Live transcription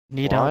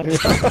Need What?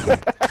 help.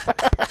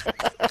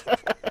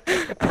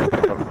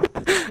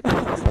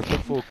 What the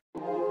fuck?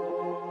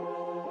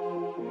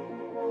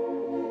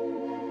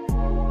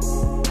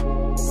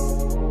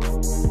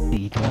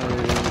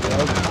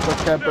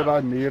 Dat campen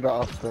daar meer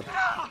achter.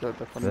 Dat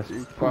van Dat die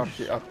is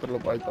party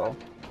achterloop uit al.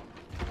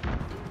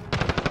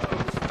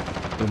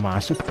 Doe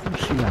maar zo'n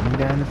poesie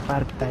aan de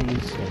partij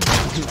is.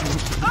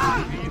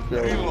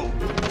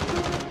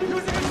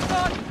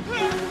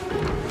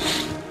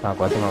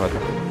 Aguanta, no aguanta.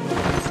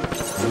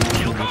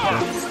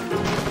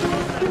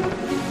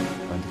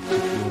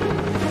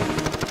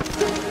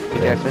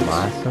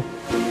 Massa.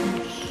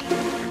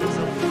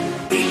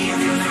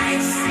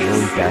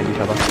 O Italia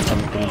tava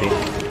ficando com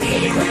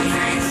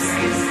dele.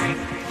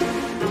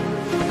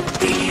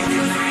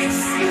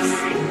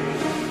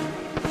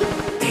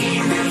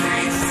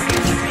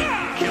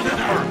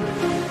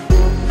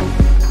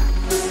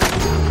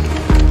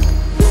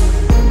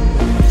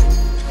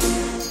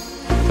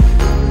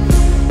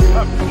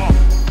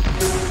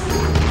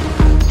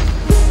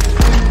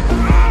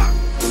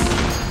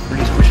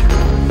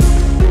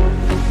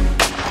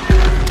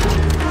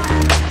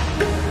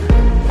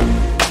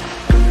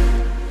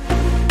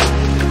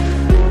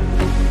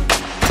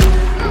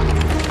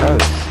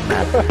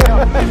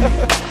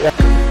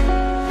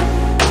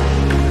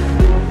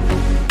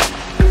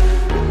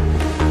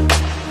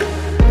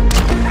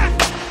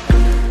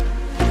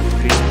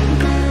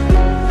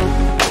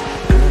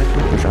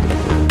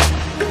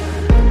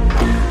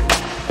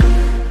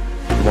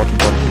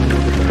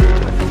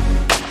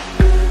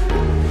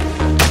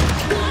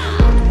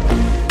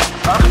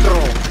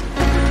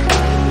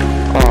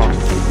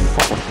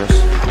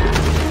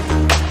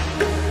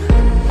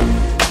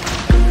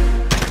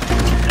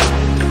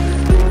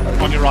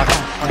 On your right,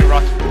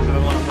 to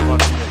the one on the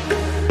right of me.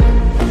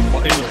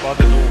 What, he was by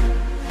the door.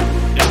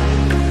 Yeah.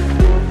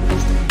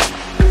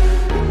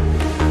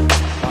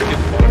 I'll get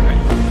the bottom,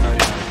 mate. Oh,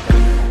 yeah,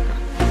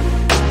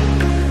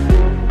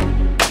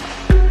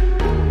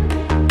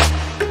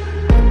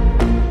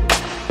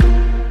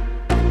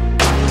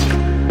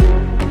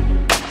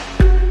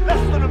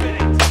 Less than a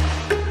minute.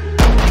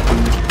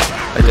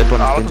 I did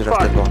one injured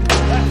after one.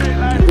 That's it,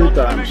 lads. Two On to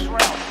the times. next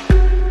round.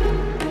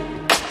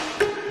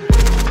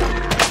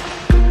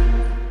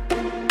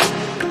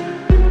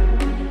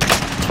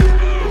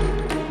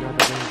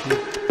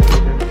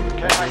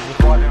 Campaign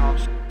driving on.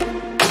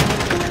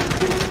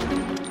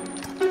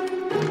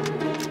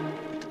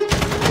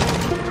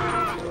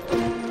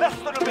 Less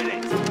than a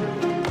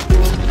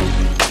minute.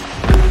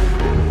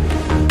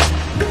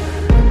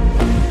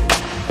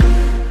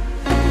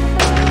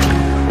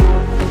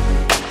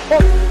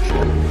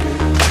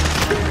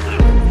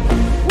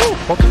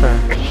 What's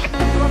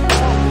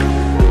fair?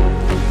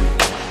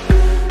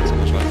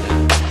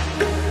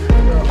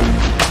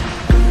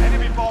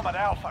 Enemy bomb at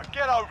Alpha.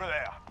 Get over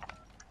there.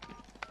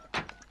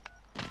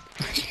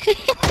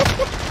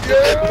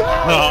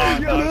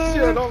 Yes,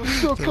 yeah, that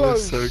was so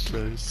close. So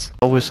close.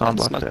 Always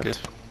sounds That's like not that. good.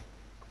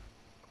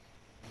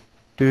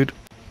 Dude,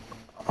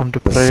 I'm Same,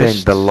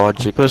 depressed, the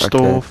logic. I'm pissed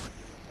okay. off,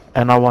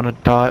 and I want to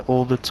die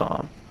all the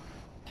time.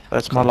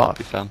 That's my Can't help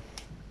you, life. fam.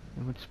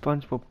 Je moet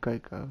SpongeBob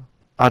kijken.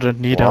 I don't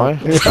need Why?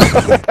 help.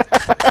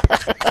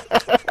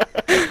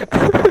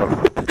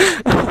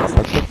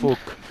 What the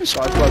fuck?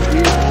 Kijk wat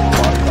hier.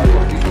 Kijk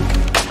wat hier.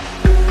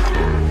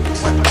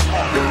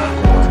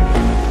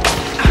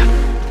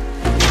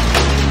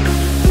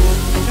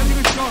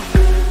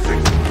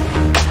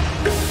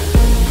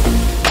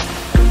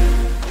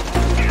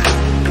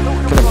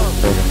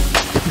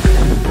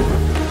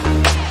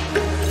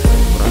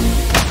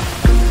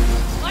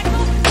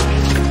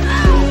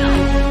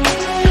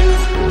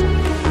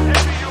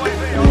 Enemy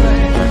UAV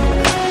overhead.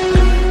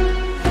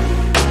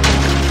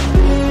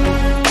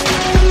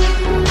 Kill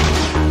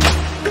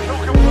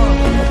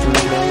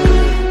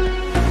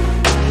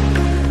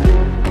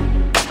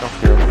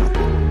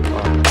confirmed.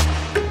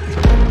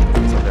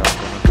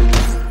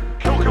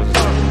 Kill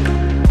confirmed.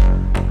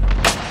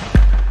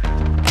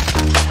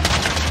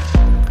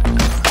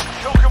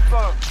 Kill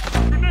confirmed.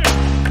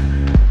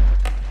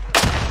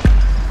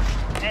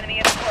 Enemy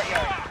in the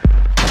courtyard.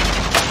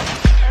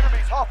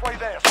 Enemy's halfway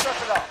there. Step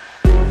it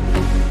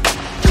up.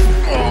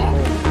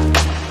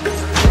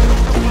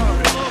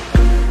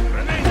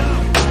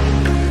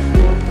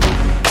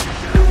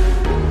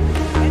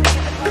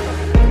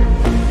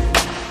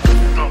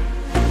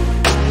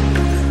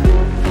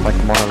 Like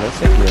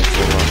monolithic, yes,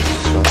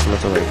 so a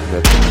little away from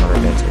that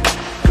monolithic.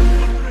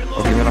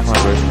 Or give me nog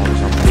maar base mode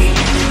something.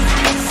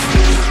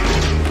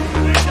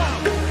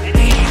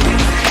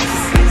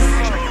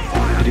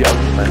 Die auto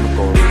bij me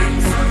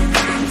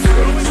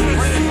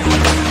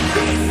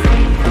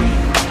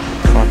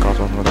Fuck, als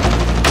wat we dat.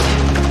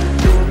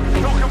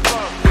 Kill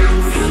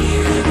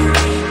confirmed.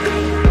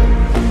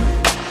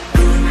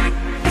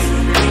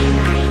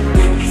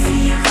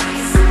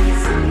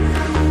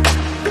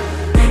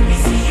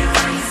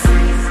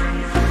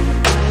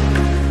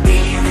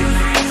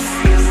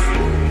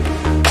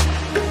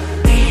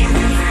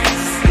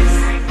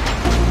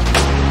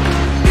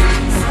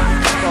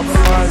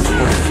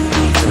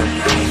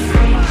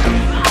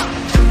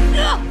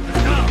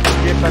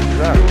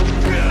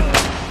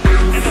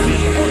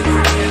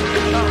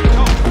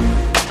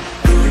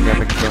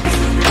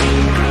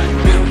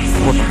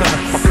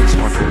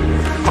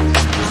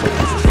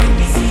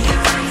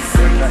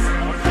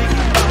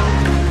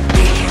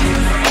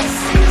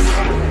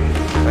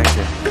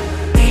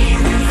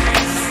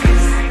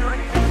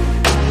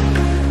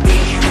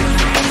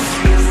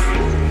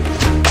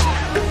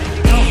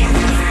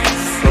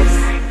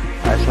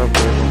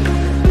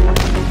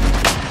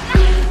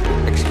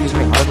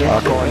 I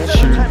can't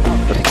shoot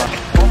the flash.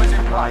 Bomb is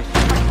in place.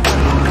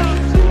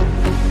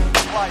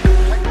 Play,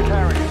 take the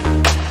carrier.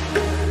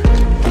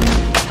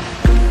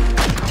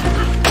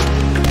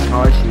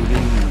 Oh,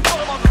 shooting. Got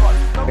him on the road.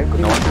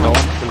 No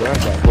one,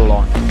 full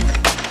on.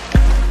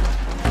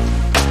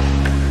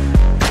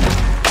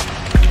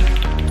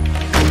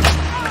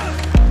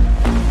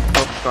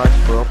 Top guys,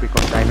 bro,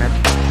 because diamond.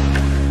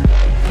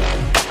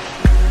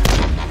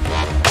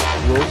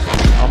 Wolves,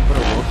 amper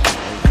wolves.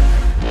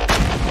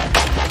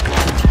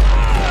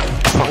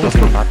 Fuck dat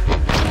ding, man.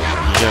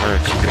 Hier,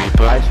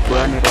 creeper. Hij is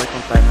puur niet right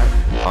container.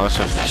 Alles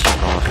is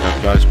fysiek al. Ik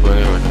heb juist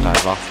boeien, want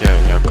hij wacht hier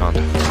aan jouw kant.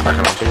 Hij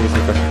gaat ons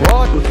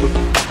What?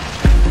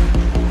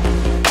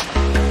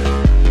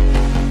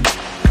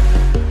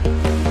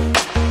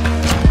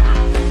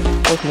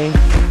 Ook niet.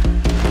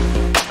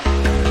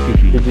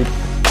 Dit.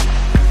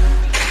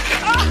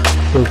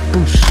 Oh,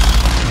 push.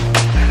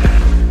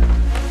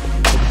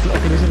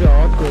 Oké, dit is weer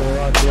hardcore.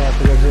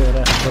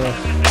 Sorry.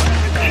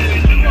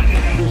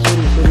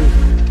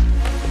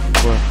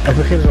 Hij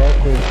begint zo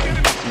hardcore.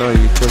 No,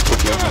 you first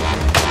put your hand.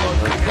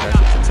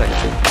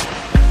 Second.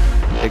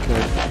 Ik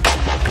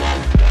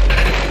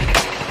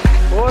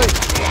Hoi!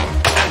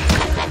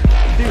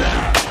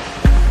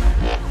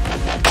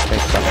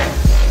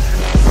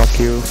 Fuck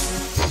you.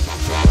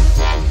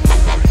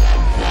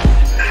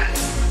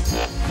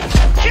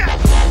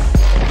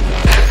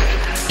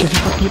 Qu'est-ce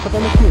que tu fais pas dans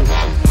le cul?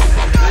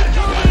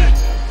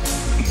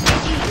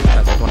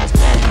 That one is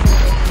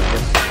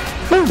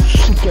Oh,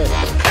 shit!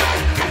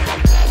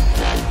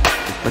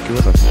 Fuck you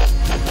with us.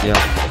 Yeah.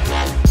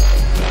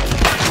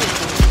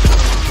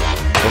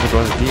 It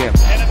was DM.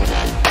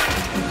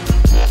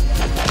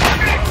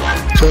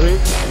 Sorry.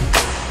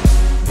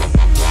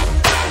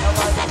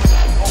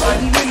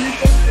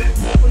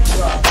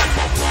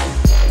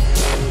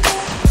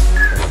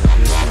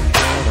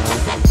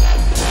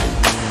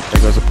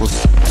 There goes a puss.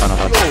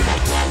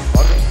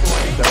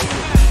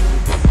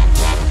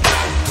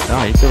 No,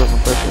 he killed us on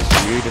purpose.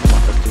 You didn't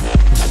want us to.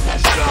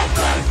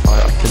 I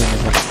killed him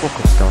with my fuck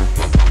off guy.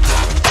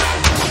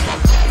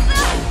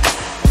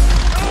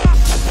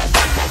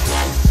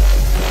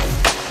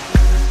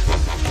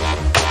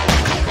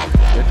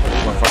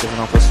 Motherfuckers in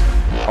office.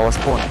 I was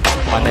spawned.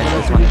 My name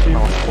is one. I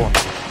was spawned.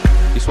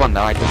 This one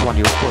died. This one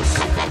you was puss.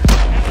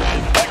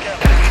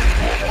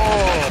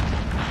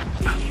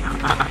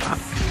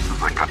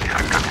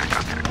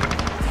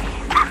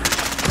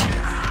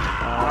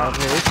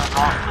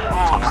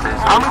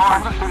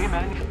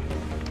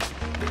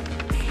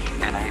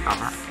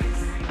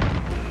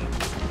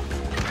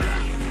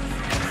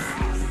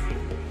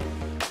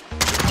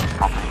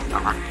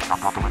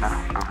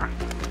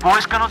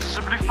 Boys, kan ons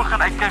alsjeblieft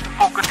beginnen? Ik geef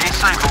fucking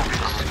essay movies.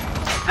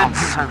 Dit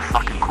is zo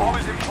fucking cool. Bomb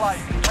is in place.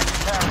 Take the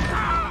carrier.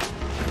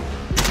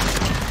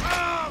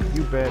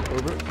 You bad,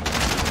 over.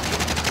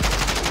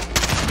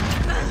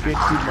 Get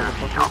you,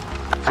 motherfucker.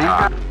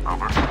 Ja,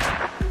 over.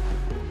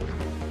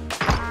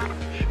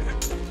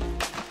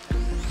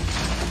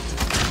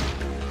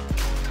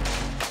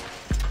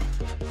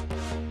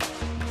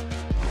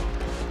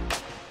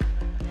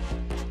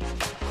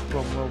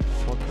 From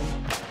bottom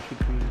should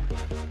be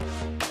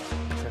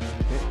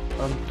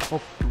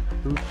top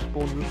roof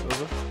spawn roof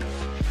over.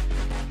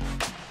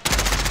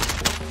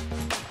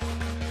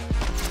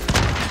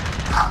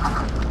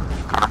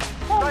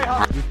 Stay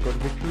home. We've got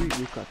victory,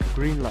 we've got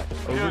green light.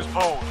 Over. Fuse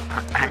pulled.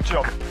 Good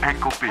job.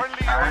 Enkel piek.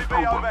 Friendly UAV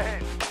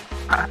overhead.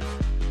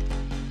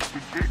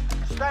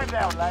 Stand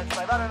down, lads.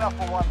 They've had enough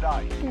for one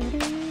day.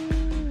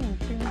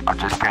 I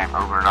just came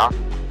over and up. I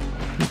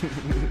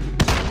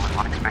was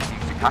not expecting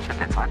you to catch it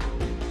that side.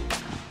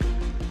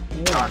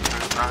 Yeah.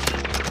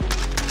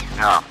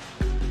 Yeah.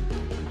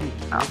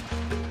 Yeah.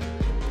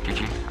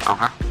 GG,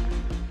 over.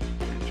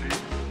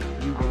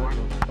 You guys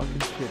are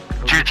fucking shit.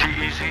 Over. GG,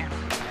 easy.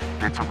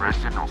 Get some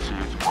rest in, I'll see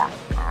you tomorrow.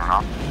 Over and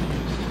up.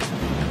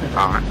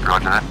 Over,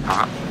 roger that,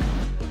 over.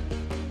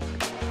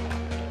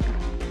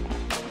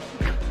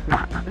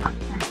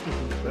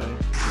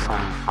 So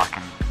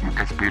fucking,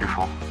 it's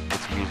beautiful.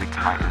 It's music to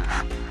my ears.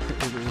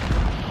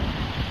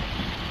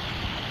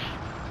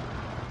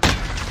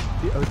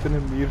 Die auto in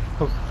een muur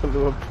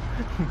vastgelopen.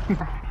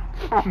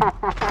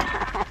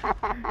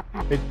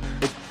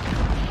 Het